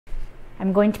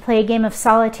I'm going to play a game of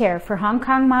solitaire for Hong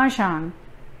Kong Mahjong.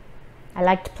 I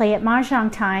like to play at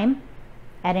Mahjong time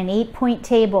at an 8-point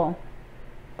table.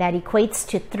 That equates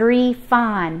to 3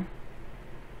 fan.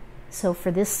 So for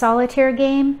this solitaire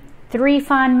game, 3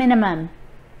 fan minimum.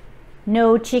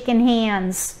 No chicken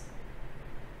hands.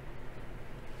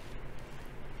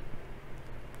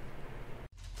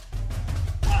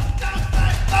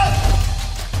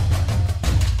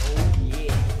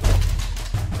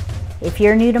 If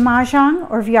you're new to Mahjong,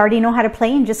 or if you already know how to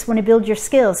play and just want to build your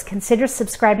skills, consider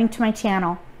subscribing to my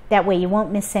channel. That way you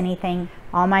won't miss anything.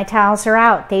 All my tiles are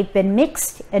out. They've been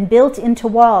mixed and built into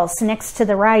walls next to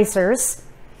the risers.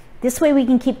 This way we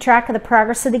can keep track of the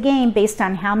progress of the game based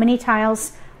on how many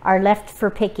tiles are left for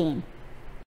picking.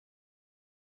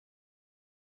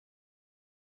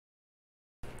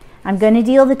 I'm going to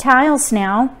deal the tiles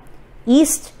now.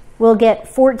 East will get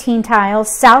 14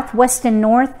 tiles. South, west, and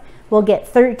north will get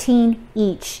 13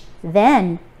 each.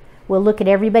 Then we'll look at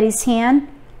everybody's hand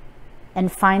and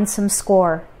find some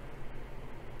score.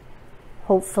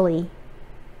 Hopefully.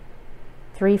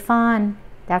 3 fan,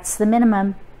 that's the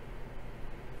minimum.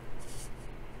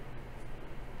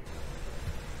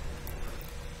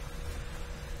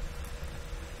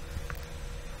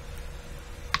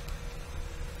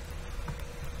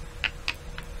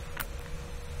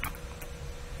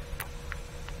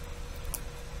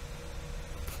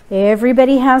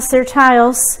 Everybody has their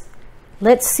tiles.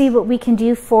 Let's see what we can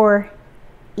do for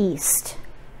East.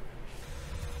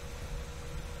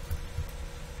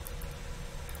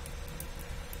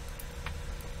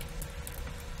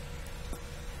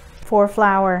 Four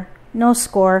flower, no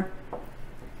score.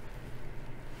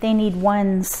 They need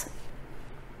ones.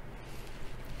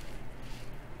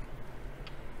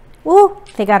 Ooh,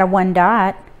 they got a 1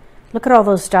 dot. Look at all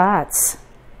those dots.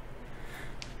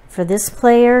 For this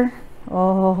player,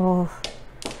 oh.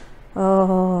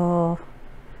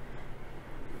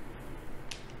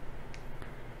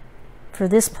 For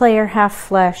this player, half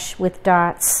flush with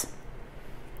dots.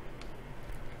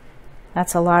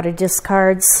 That's a lot of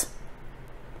discards.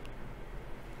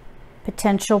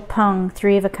 Potential pung,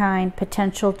 3 of a kind.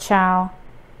 Potential chow.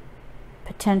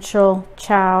 Potential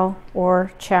chow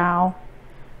or chow.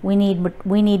 We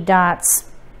need dots.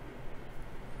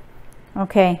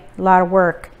 Okay, a lot of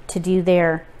work to do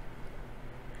there.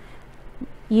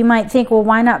 You might think, well,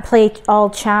 why not play all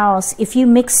chows? If you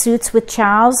mix suits with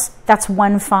chows, that's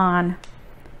 1 fan.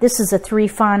 This is a 3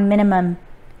 fan minimum.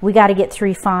 We got to get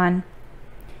 3 fan.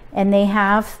 And they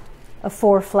have a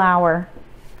 4 flower.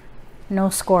 No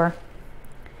score.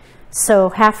 So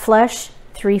half flush,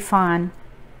 3 fan.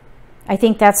 I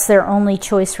think that's their only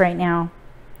choice right now.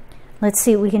 Let's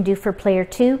see what we can do for player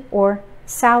 2 or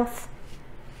South.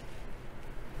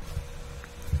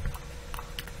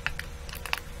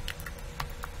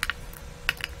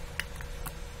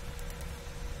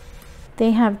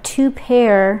 They have 2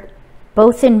 pair,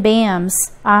 both in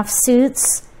BAMs,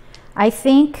 offsuits. I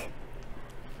think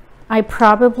I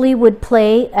probably would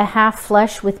play a half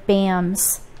flush with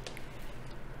BAMs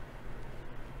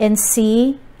and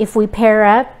see if we pair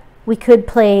up. We could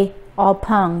play all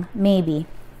pung, maybe.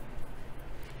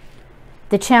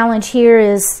 The challenge here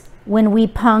is when we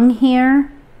pung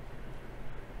here,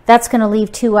 that's going to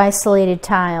leave 2 isolated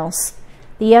tiles.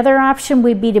 The other option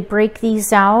would be to break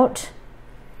these out.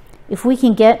 If we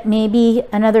can get maybe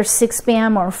another 6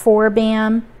 BAM or 4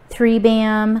 BAM, 3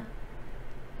 BAM,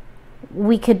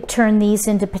 we could turn these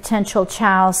into potential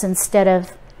chows instead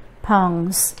of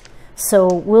pungs. So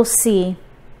we'll see.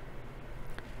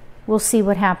 We'll see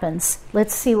what happens.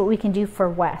 Let's see what we can do for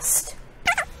West.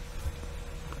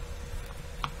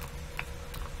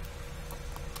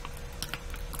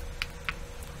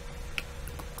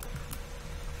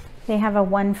 They have a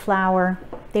 1 flower.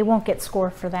 They won't get score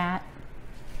for that.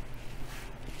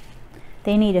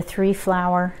 They need a 3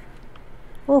 flower.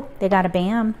 Oh, they got a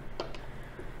BAM.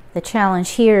 The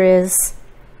challenge here is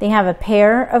they have a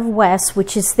pair of West,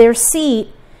 which is their seat.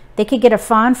 They could get a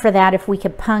fawn for that if we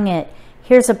could pung it.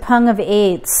 Here's a pung of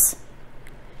 8s.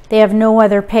 They have no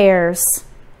other pairs.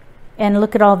 And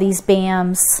look at all these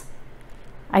BAMs.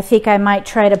 I think I might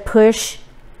try to push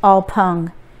all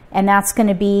pung. And that's going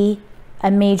to be a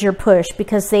major push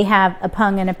because they have a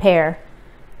pung and a pair.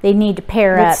 They need to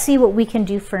pair up. Let's see what we can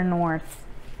do for North.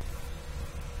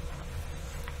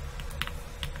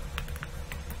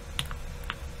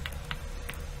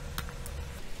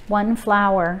 One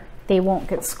flower. They won't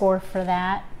get score for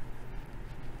that.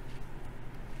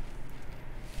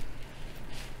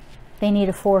 They need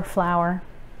a 4 flower.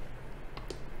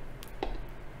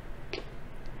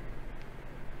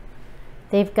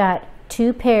 They've got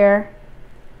 2 pair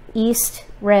East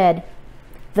red.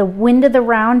 The wind of the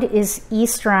round is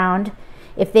east round.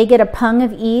 If they get a pung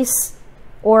of east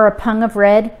or a pung of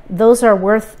red, those are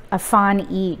worth a fawn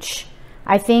each.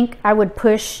 I think I would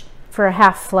push for a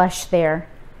half flush there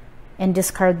and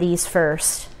discard these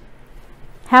first.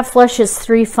 Half flush is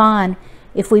 3 fawn.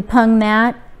 If we pung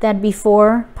that, that'd be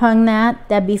 4. Pung that,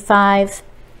 that'd be 5.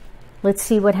 Let's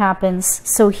see what happens.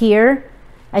 So here,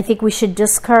 I think we should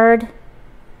discard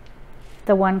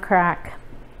the 1 crack.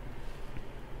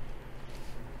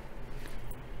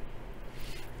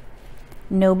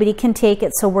 Nobody can take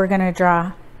it, so we're gonna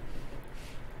draw.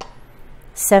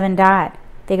 7 dot.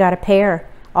 They got a pair.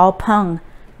 All pung.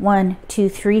 1, 2,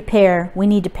 3 pair. We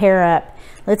need to pair up.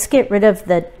 Let's get rid of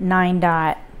the 9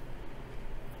 dot.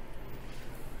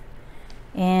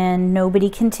 And nobody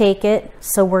can take it,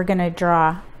 so we're gonna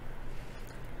draw.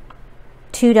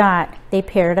 2 dot. They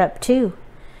paired up too.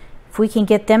 If we can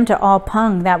get them to all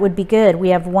pung, that would be good. We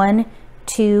have 1,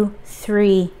 2,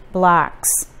 3 blocks.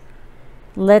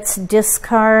 Let's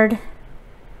discard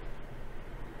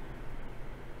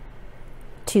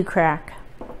 2 crack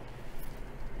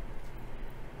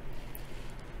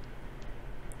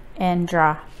and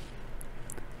draw.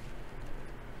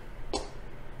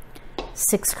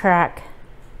 6 crack.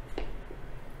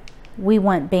 We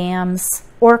want bams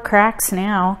or cracks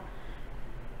now.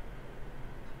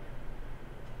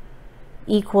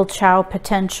 Equal chow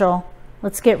potential.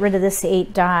 Let's get rid of this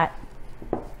 8 dot.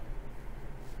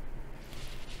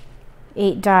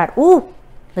 8 dot. Ooh,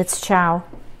 let's chow.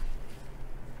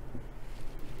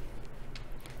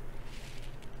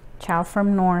 Chow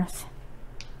from north.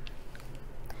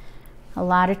 A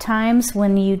lot of times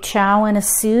when you chow in a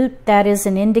suit, that is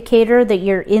an indicator that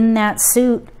you're in that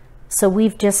suit. So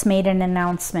we've just made an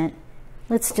announcement.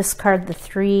 Let's discard the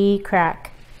 3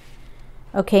 crack.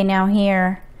 Okay, now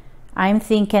here, I'm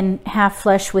thinking half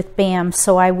flush with bam,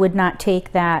 so I would not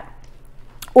take that.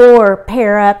 Or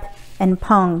pair up and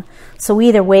pung. So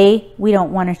either way, we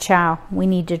don't want to chow. We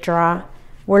need to draw.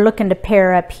 We're looking to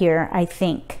pair up here, I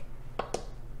think.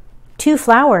 2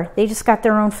 flower. They just got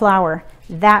their own flower.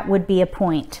 That would be a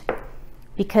point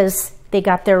because they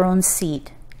got their own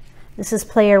seat. This is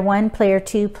player 1, player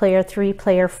 2, player 3,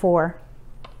 player 4.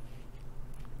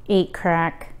 8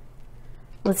 crack.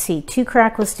 Let's see, 2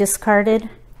 crack was discarded.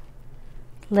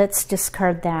 Let's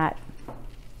discard that.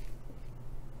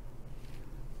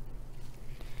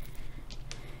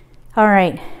 All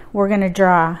right, we're gonna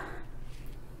draw.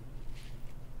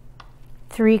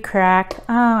 3 crack.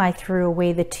 Oh, I threw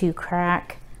away the 2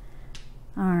 crack.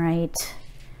 All right,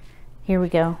 here we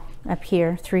go. Up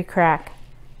here, 3 crack.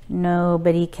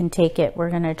 Nobody can take it. We're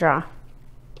gonna draw.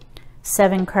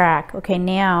 7 crack. Okay,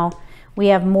 now we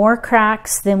have more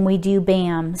cracks than we do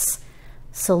bams.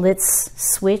 So let's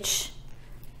switch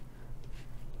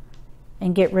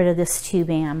and get rid of this 2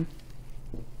 bam.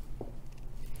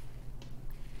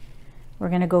 We're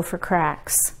gonna go for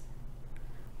cracks.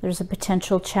 There's a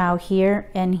potential chow here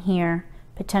and here.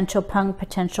 Potential pung,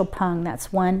 potential pung.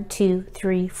 That's 1, 2,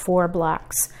 3, 4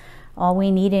 blocks. All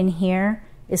we need in here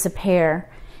is a pair.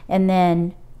 And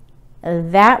then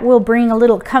that will bring a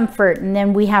little comfort, and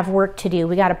then we have work to do.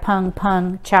 We got a pung,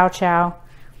 pung, chow, chow.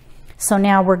 So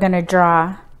now we're gonna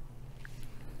draw.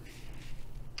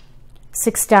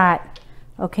 6 dot.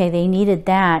 Okay, they needed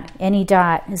that. Any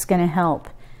dot is gonna help.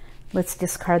 Let's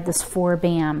discard this 4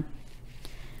 bam.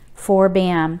 4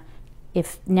 bam.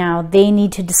 If now they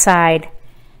need to decide.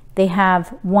 They have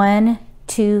 1,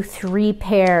 2, 3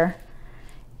 pair.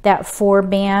 That 4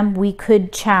 bam, we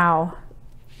could chow.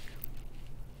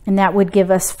 And that would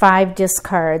give us 5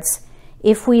 discards.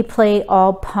 If we play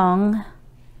all pung,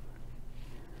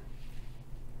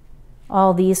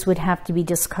 all these would have to be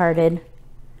discarded.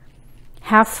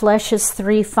 Half flush is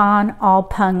 3 fawn, all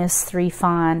pung is 3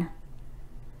 fawn.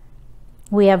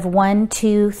 We have 1,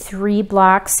 2, 3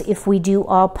 blocks if we do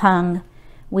all pung.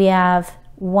 We have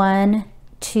 1,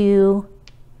 2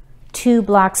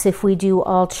 blocks if we do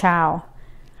all chow.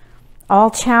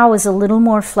 All chow is a little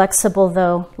more flexible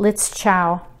though. Let's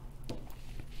chow.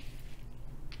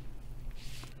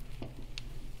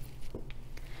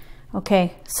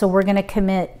 Okay, so we're gonna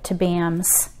commit to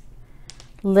bams.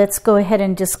 Let's go ahead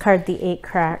and discard the 8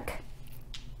 crack.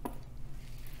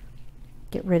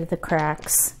 Get rid of the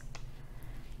cracks.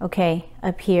 Okay,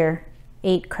 up here,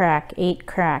 8 crack, 8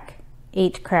 crack,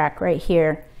 8 crack right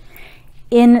here.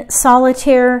 In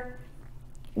solitaire,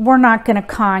 we're not gonna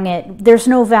Kong it. There's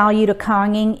no value to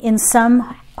Konging. In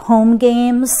some home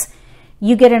games,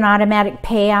 you get an automatic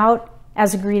payout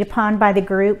as agreed upon by the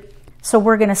group. So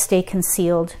we're gonna stay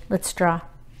concealed. Let's draw.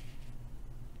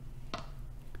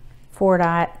 4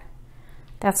 dot.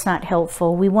 That's not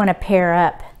helpful. We wanna pair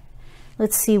up.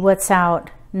 Let's see what's out.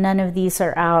 None of these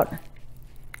are out.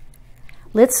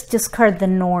 Let's discard the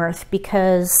north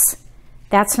because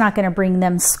that's not going to bring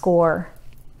them score.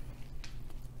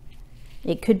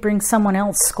 It could bring someone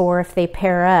else score if they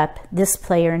pair up, this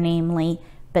player namely,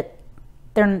 but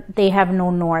they have no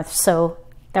north, so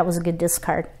that was a good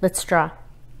discard. Let's draw.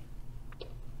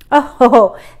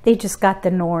 Oh, they just got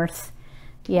the north.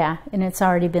 Yeah, and it's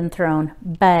already been thrown.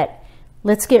 But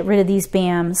let's get rid of these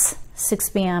BAMs. 6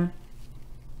 BAM.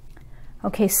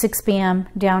 Okay, 6 BAM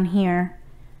down here.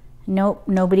 Nope,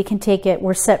 nobody can take it.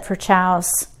 We're set for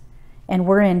chows. And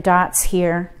we're in dots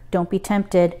here. Don't be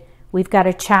tempted. We've got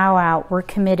a chow out. We're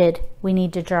committed. We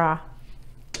need to draw.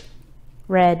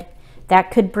 Red.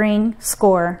 That could bring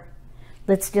score.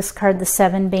 Let's discard the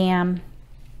 7 BAM.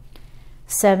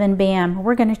 7 BAM.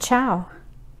 We're going to chow.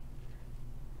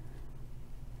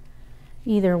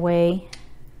 Either way,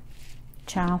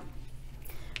 chow.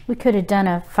 We could have done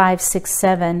a 5, 6,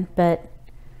 7, but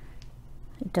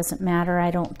it doesn't matter, I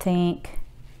don't think.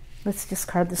 Let's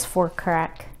discard this 4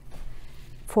 crack.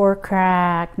 4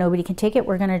 crack. Nobody can take it.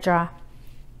 We're going to draw.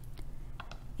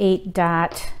 8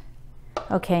 dot.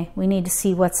 Okay, we need to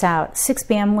see what's out. 6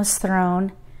 BAM was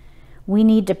thrown. We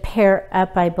need to pair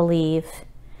up, I believe.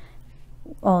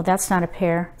 Oh, that's not a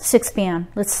pair. 6 BAM.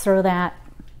 Let's throw that.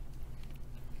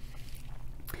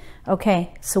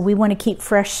 Okay, so we want to keep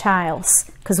fresh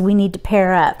tiles because we need to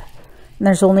pair up. And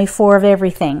there's only 4 of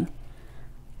everything.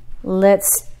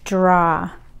 Let's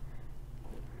draw.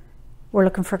 We're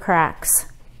looking for cracks.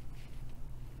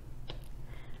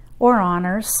 Or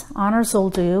honors. Honors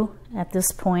will do at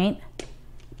this point.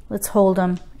 Let's hold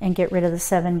them and get rid of the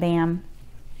 7 BAM.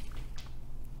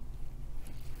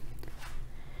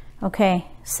 Okay,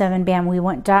 7 BAM. We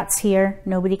want dots here.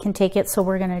 Nobody can take it, so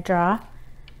we're going to draw.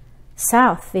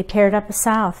 South. They paired up a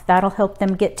south. That'll help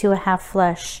them get to a half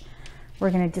flush.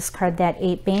 We're going to discard that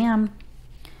 8 BAM.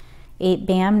 8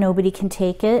 BAM. Nobody can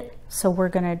take it, so we're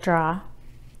going to draw.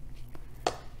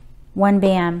 1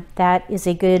 BAM. That is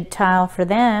a good tile for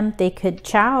them. They could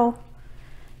chow.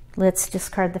 Let's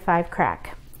discard the 5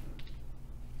 crack.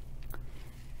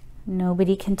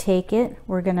 Nobody can take it.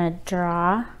 We're going to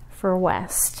draw for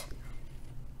west.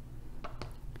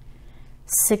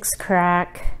 6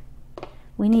 crack.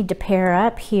 We need to pair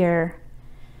up here.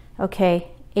 Okay,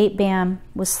 8 BAM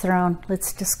was thrown.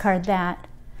 Let's discard that.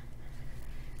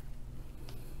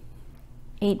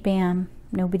 8 BAM.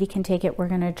 Nobody can take it. We're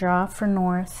going to draw for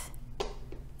north.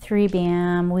 3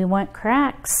 BAM. We want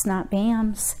cracks, not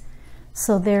BAMs.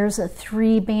 So there's a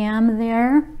 3 BAM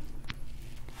there.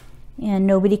 And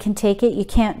nobody can take it. You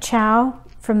can't chow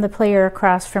from the player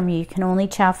across from you. You can only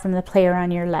chow from the player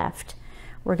on your left.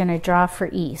 We're going to draw for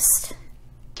east.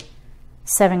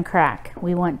 7 crack.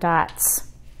 We want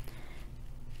dots.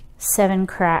 7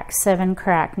 crack. 7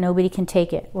 crack. Nobody can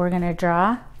take it. We're going to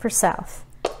draw for south.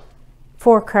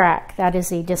 4 crack. That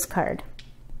is a discard.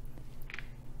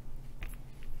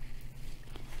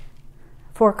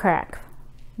 4 crack.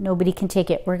 Nobody can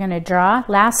take it. We're going to draw.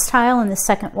 Last tile in the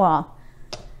second wall.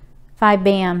 5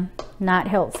 BAM. Not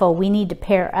helpful. We need to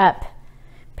pair up.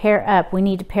 Pair up. We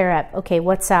need to pair up. Okay,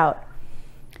 what's out?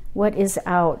 What is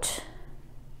out?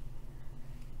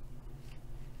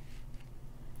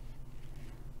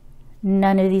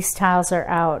 None of these tiles are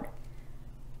out.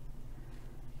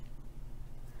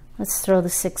 Let's throw the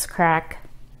 6 crack.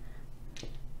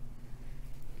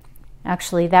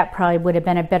 Actually, that probably would have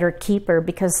been a better keeper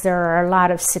because there are a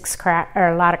lot of 6 crack or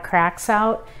a lot of cracks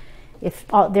out. If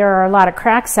there are a lot of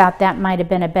cracks out, that might have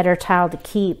been a better tile to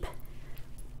keep.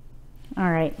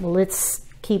 All right, well, let's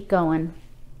keep going.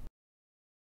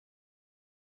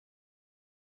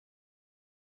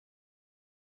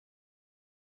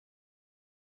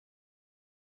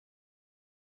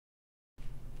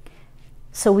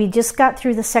 So we just got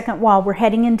through the second wall. We're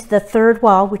heading into the third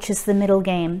wall, which is the middle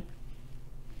game.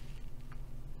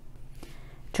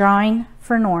 Drawing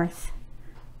for north.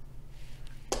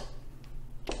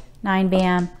 9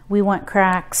 BAM. We want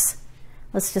cracks.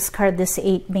 Let's discard this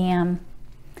 8 BAM.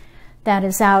 That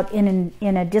is out in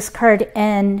a discard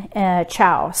and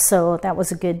chow. So that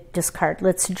was a good discard.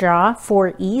 Let's draw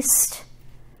for east.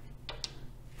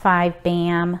 5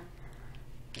 BAM.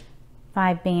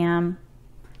 5 BAM.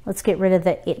 Let's get rid of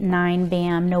the 9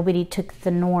 BAM. Nobody took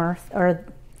the north, or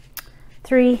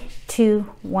 3, 2,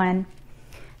 1.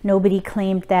 Nobody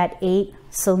claimed that 8,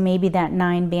 so maybe that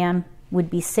 9 BAM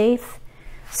would be safe.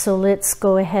 So let's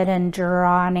go ahead and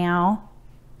draw now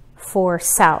for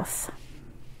south.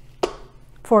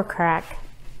 4 crack.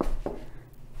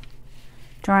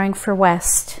 Drawing for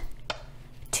west.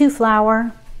 2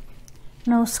 flower.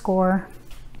 No score.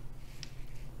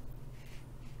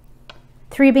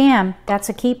 3 BAM. That's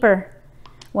a keeper.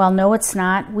 Well, no, it's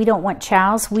not. We don't want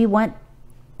chows. We want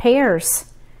pairs.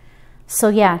 So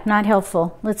yeah, not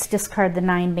helpful. Let's discard the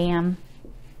 9 bam.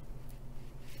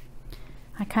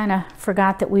 I kind of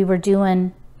forgot that we were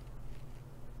doing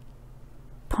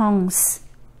pungs,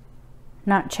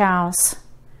 not chows.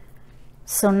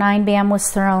 So 9 bam was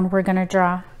thrown. We're going to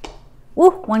draw. Woo,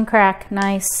 1 crack.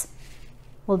 Nice.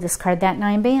 We'll discard that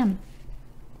 9 bam.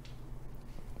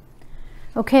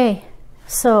 Okay,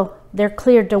 so they're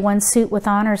cleared to 1 suit with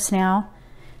honors now.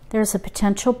 There's a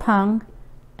potential pung,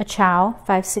 a chow,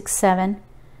 5, 6, 7.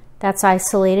 That's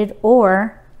isolated.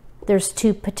 Or there's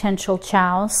 2 potential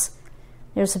chows.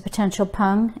 There's a potential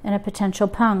pung and a potential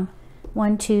pung.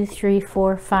 1, 2, 3,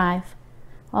 4, 5.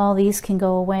 All these can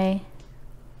go away.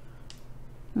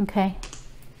 Okay.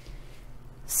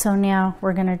 So now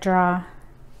we're going to draw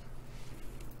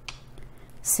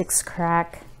 6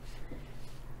 crack.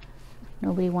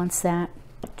 Nobody wants that.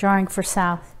 Drawing for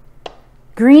south.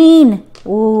 Green!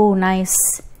 Oh,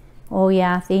 nice. Oh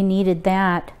yeah, they needed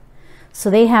that. So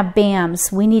they have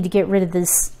bams. We need to get rid of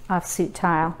this offsuit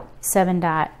tile. 7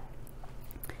 dot.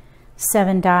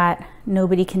 7 dot.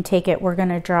 Nobody can take it. We're going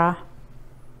to draw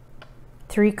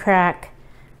 3 crack.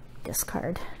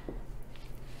 Discard.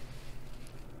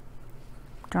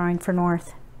 Drawing for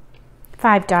north.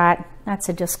 5 dot. That's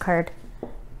a discard.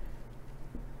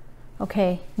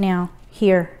 Okay, now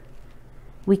here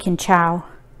we can chow,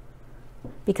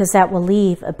 because that will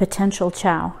leave a potential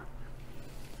chow.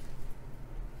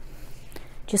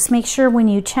 Just make sure when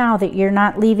you chow that you're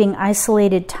not leaving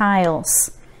isolated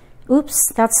tiles.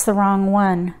 Oops, that's the wrong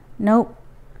one. Nope.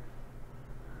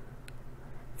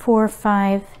 4,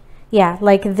 5. Yeah,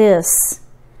 like this.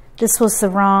 This was the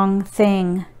wrong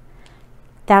thing.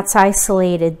 That's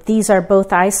isolated. These are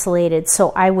both isolated,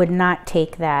 so I would not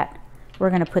take that. We're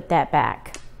going to put that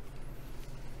back.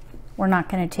 We're not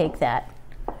going to take that,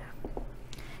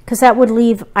 because that would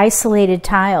leave isolated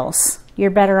tiles. You're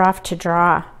better off to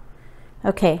draw.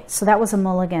 Okay, so that was a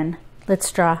mulligan.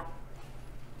 Let's draw.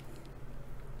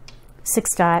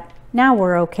 6 dot. Now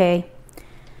we're okay.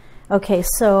 Okay,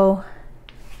 so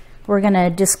we're going to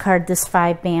discard this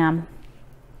 5 bam.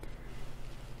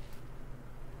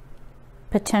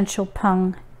 Potential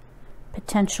pung,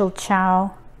 potential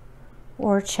chow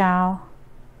or chow,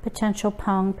 potential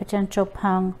pung, potential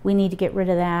pung. We need to get rid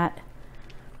of that.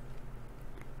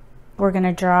 We're going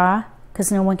to draw,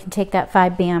 because no one can take that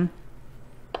 5 bam.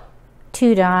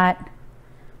 2 dot.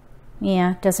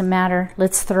 Yeah, doesn't matter.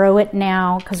 Let's throw it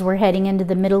now, because we're heading into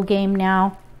the middle game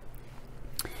now.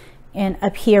 And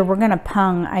up here, we're going to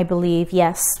pung, I believe.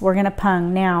 Yes, we're going to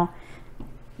pung. Now,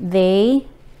 they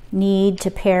need to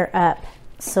pair up.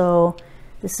 So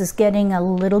this is getting a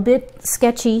little bit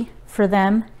sketchy for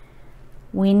them.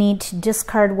 We need to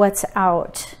discard what's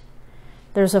out.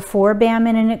 There's a 4 bam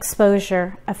in an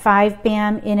exposure, a 5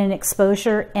 bam in an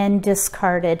exposure and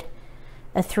discarded,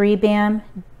 a 3 bam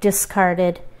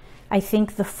discarded. I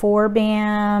think the 4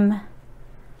 bam,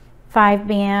 5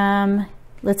 bam,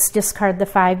 let's discard the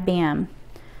 5 bam.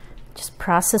 Just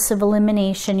process of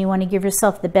elimination. You want to give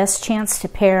yourself the best chance to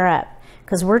pair up,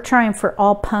 because we're trying for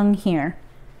all pung here.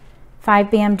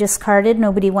 5 bam discarded.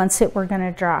 Nobody wants it. We're going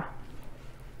to draw.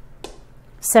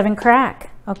 7 crack.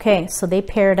 Okay, so they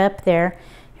paired up there.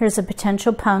 Here's a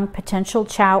potential pung, potential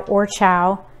chow or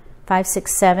chow. 5,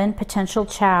 6, 7, potential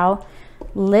chow.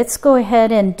 Let's go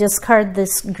ahead and discard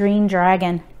this green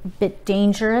dragon. A bit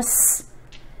dangerous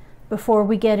before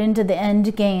we get into the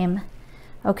end game.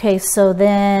 Okay, so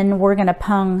then we're going to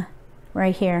pung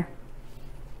right here.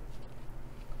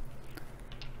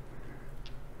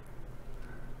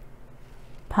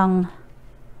 Pung.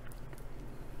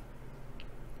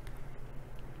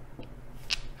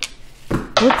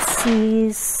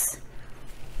 Whoopsies.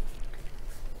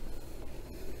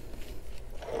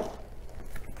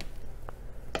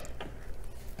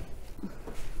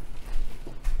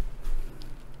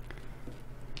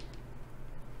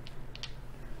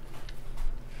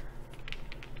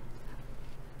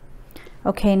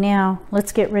 Okay, now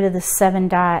let's get rid of the 7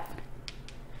 dot.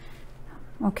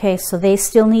 Okay, so they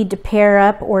still need to pair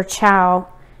up or chow,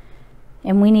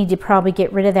 and we need to probably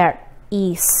get rid of that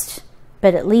east,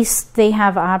 but at least they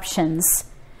have options.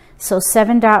 So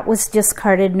 7 dot was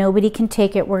discarded. Nobody can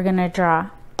take it. We're going to draw.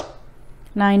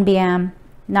 9 bam,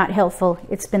 not helpful.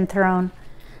 It's been thrown.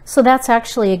 So that's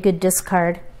actually a good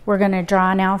discard. We're going to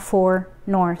draw now for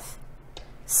north,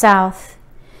 south.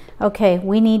 Okay,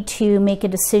 we need to make a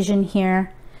decision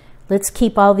here. Let's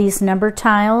keep all these number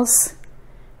tiles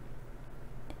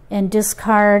and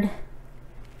discard.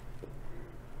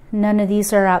 None of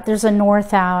these are out. There's a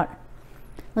north out.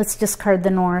 Let's discard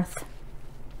the north.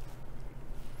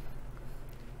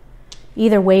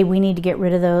 Either way, we need to get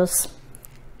rid of those.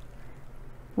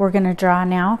 We're going to draw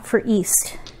now for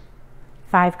east.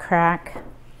 5 crack.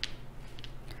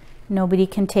 Nobody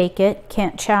can take it.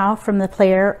 Can't chow from the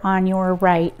player on your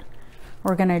right.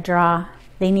 We're going to draw.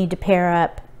 They need to pair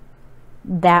up.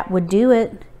 That would do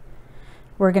it.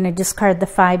 We're going to discard the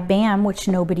 5 bam, which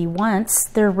nobody wants.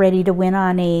 They're ready to win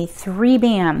on a 3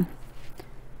 bam.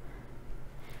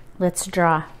 Let's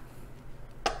draw.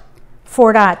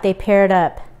 4 dot, they paired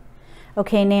up.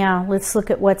 Okay, now let's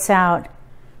look at what's out.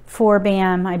 4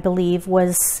 bam, I believe,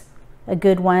 was a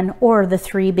good one, or the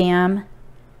 3 bam.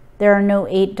 There are no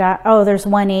 8 dot. Oh, there's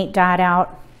 1 8 dot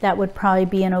out. That would probably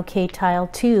be an okay tile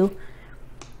too.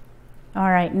 All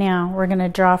right, now we're going to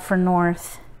draw for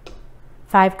north.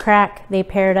 5 crack, they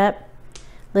paired up.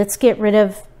 Let's get rid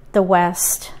of the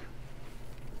west.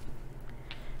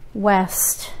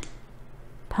 West,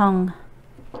 pung.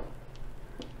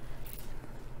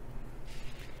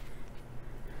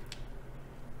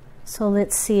 So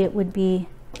let's see, it would be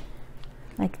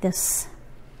like this.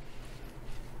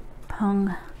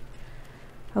 Pung.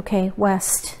 Okay,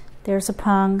 west. There's a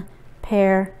pung,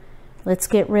 pair. Let's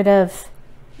get rid of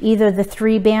either the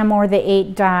 3 bam or the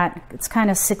 8 dot. It's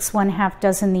kind of 6 1/2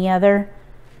 dozen the other.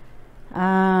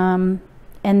 And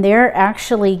they're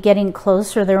actually getting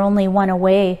closer. They're only 1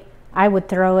 away. I would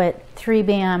throw it 3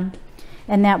 bam,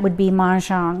 and that would be Mah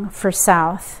Jongg for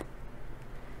south.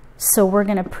 So we're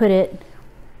going to put it,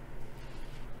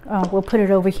 we'll put it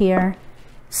over here.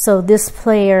 So this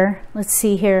player, let's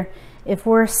see here, if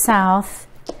we're south,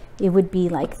 it would be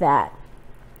like that,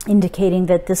 indicating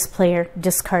that this player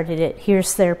discarded it.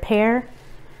 Here's their pair.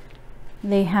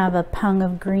 They have a pung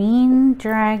of green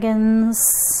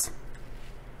dragons.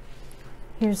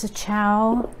 Here's a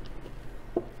chow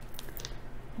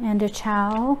and a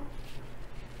chow.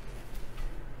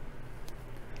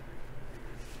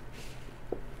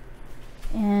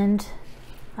 And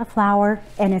a flower,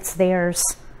 and it's theirs.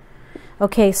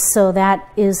 Okay, so that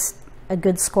is a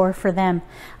good score for them.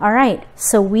 All right,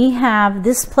 so we have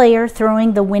this player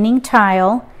throwing the winning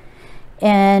tile,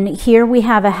 and here we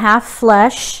have a half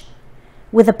flush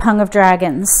with a pung of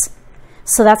dragons.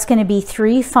 So that's going to be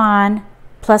 3 fawn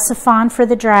plus a fawn for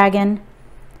the dragon.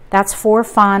 That's 4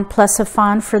 fawn plus a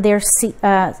fawn for their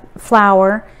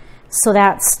flower. So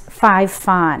that's 5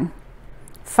 fawn.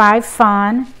 5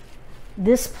 fawn.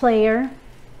 This player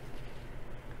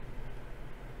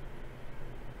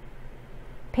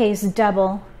pays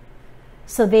double,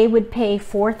 so they would pay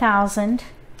 4,000.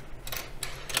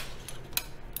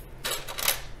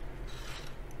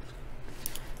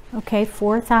 Okay,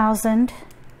 4,000.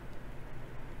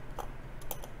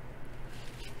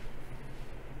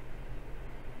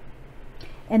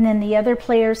 And then the other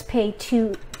players pay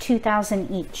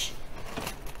 2,000 each.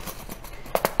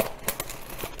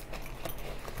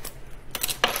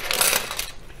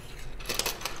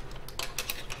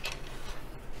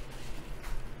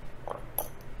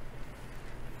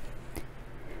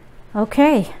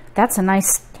 Okay, that's a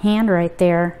nice hand right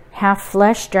there. Half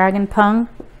flesh, dragon pung,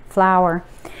 flower.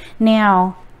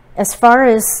 Now, as far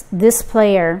as this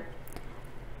player,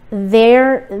 they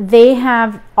were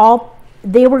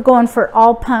going for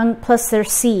all pung plus their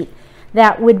seat.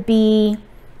 That would be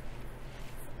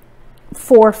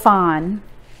 4 fawn.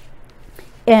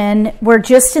 And we're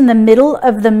just in the middle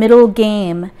of the middle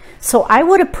game. So I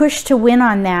would have pushed to win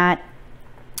on that.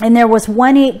 And there was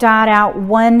 1 8 dot out,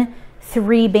 1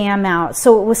 3 bam out.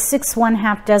 So it was 6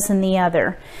 1/2 dozen the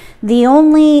other. The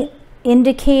only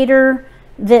indicator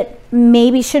that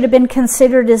maybe should have been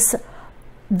considered is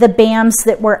the bams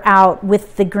that were out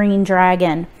with the green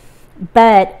dragon.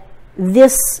 But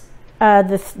this,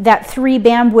 that 3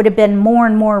 bam would have been more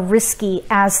and more risky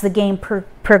as the game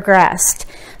progressed.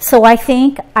 So I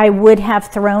think I would have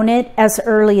thrown it as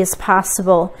early as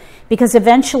possible, because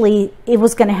eventually it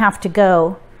was going to have to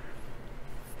go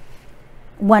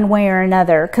one way or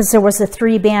another, because there was a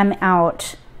 3 bam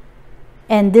out,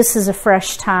 and this is a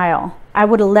fresh tile. I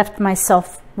would have left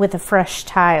myself with a fresh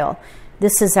tile.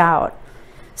 This is out.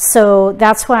 So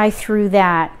that's why I threw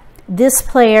that. This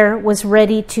player was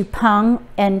ready to pung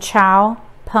and chow,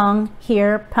 pung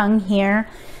here, pung here.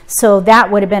 So that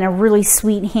would have been a really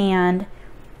sweet hand.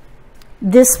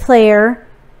 This player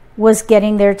was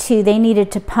getting there too. They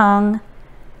needed to pung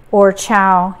or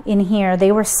chow in here.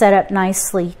 They were set up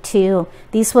nicely too.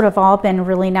 These would have all been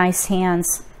really nice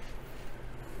hands.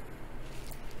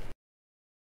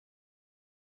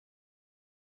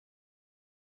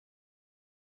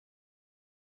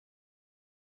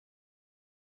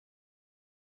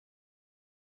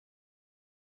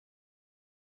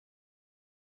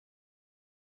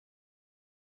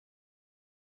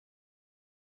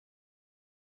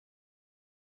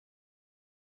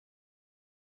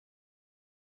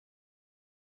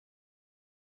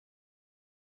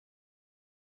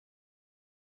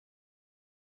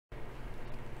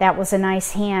 That was a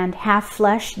nice hand. Half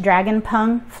flush, dragon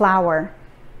pung, flower.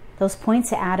 Those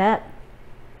points add up.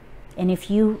 And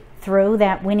if you throw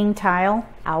that winning tile,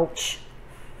 ouch.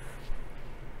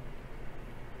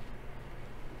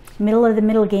 Middle of the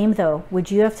middle game though,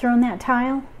 would you have thrown that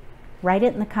tile? Write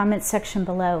it in the comments section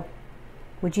below.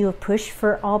 Would you have pushed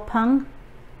for all pung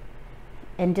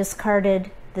and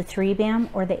discarded the 3 bam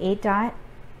or the 8 dot?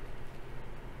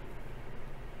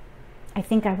 I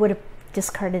think I would have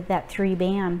discarded that 3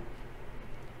 bam,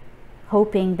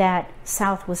 hoping that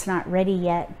south was not ready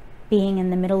yet, being in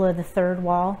the middle of the 3rd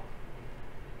wall.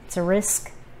 It's a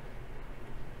risk.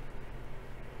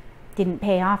 Didn't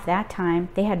pay off that time.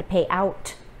 They had to pay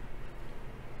out.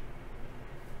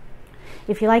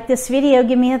 If you like this video,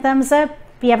 give me a thumbs up.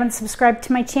 If you haven't subscribed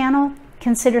to my channel,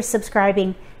 consider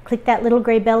subscribing. Click that little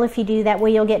gray bell if you do. That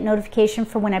way you'll get notification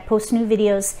for when I post new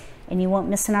videos, and you won't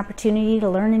miss an opportunity to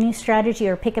learn a new strategy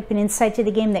or pick up an insight to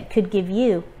the game that could give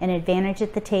you an advantage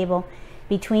at the table.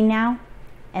 Between now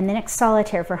and the next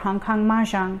Solitaire for Hong Kong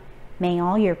Mahjong, may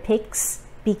all your picks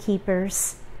be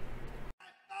keepers.